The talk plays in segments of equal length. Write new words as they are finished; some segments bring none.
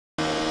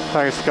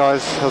Thanks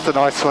guys, that was a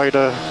nice way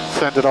to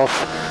send it off.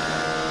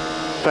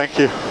 Thank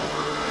you.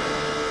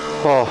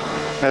 Oh,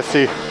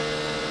 merci.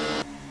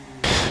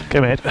 Okay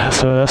mate,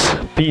 so that's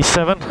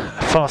P7,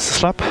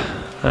 fastest lap,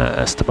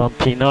 Esteban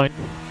P9.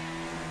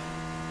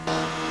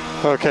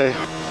 Okay.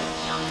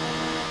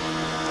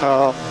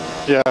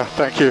 Yeah,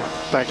 thank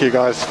you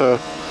guys for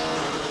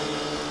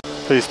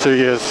these 2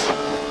 years,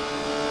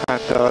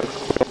 and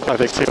I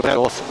think it's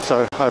awesome,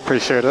 so I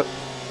appreciate it.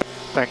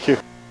 Thank you.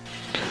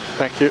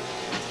 Thank you.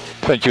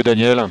 Thank you,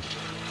 Daniel.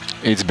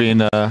 It's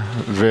been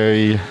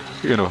very,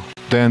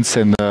 dense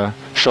and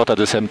short at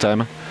the same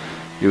time.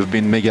 You've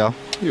been mega.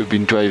 You've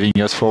been driving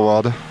us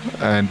forward,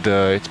 and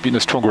it's been a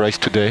strong race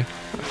today.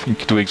 I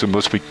think doing the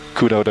most we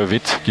could out of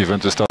it, given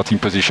the starting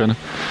position.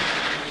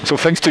 So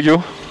thanks to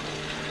you,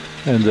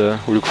 and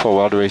we look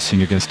forward to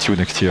racing against you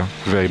next year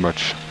very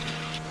much.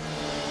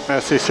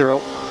 Merci,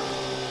 Cyril.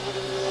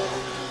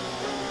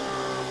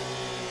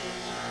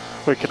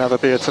 We can have a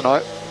beer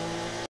tonight.